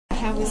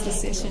How was the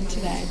session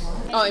today?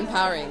 Oh,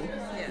 empowering.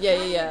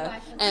 Yeah.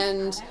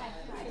 And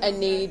a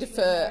need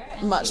for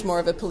much more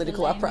of a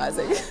political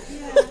uprising.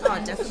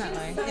 Oh,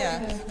 definitely,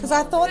 yeah. Because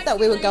I thought that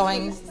we were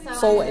going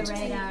forward.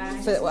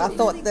 I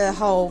thought the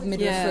whole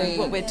midwifery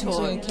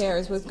continuing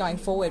carers was going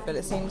forward, but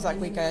it seems like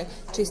we go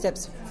 2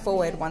 steps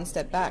forward, 1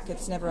 step back.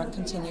 It's never a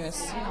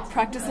continuous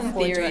practice and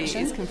theory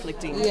is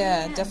conflicting.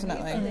 Yeah,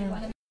 definitely.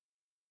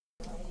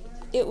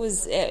 It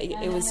was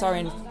so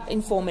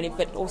informative,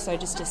 but also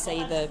just to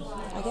see the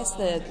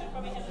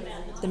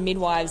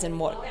midwives and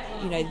what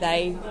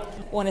they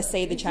want to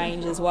see the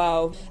change as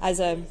well.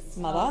 As a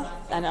mother,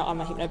 and I'm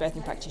a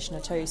hypnobirthing practitioner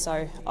too,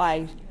 so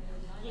I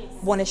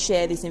want to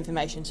share this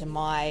information to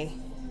my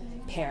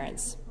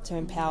parents to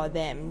empower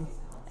them,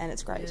 and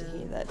it's great to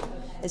hear that.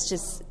 It's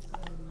just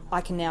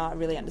I can now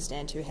really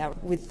understand too how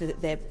with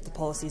the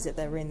policies that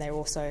they're in, they're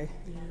also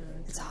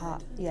it's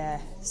hard. Yeah,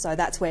 so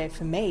that's where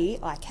for me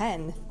I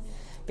can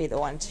be the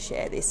one to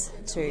share this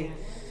to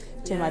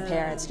my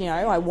parents.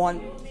 I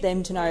want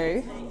them to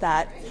know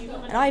that,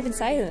 and I even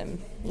say to them,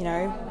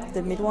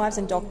 the midwives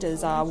and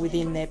doctors are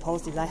within their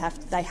policies.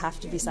 They have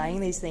to be saying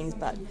these things,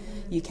 but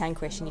you can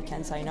question, you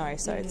can say no.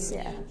 So it's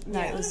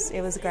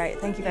it was great.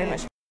 Thank you very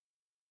much.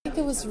 I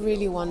think it was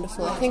really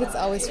wonderful. I think it's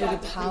always really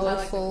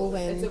powerful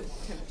when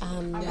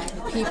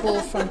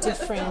people from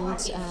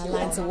different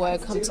lines of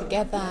work come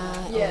together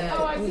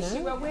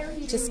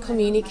and just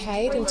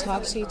communicate and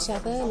talk to each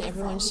other, and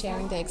everyone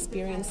sharing their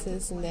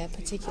experiences in their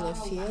particular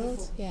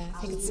field. Yeah, I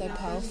think it's so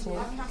powerful,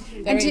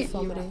 very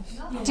informative.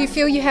 Do you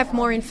feel you have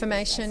more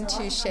information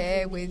to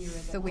share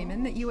with the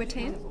women that you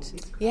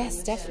attend?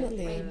 Yes,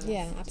 definitely.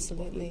 Yeah,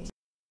 absolutely.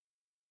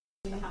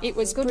 It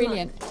was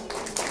brilliant.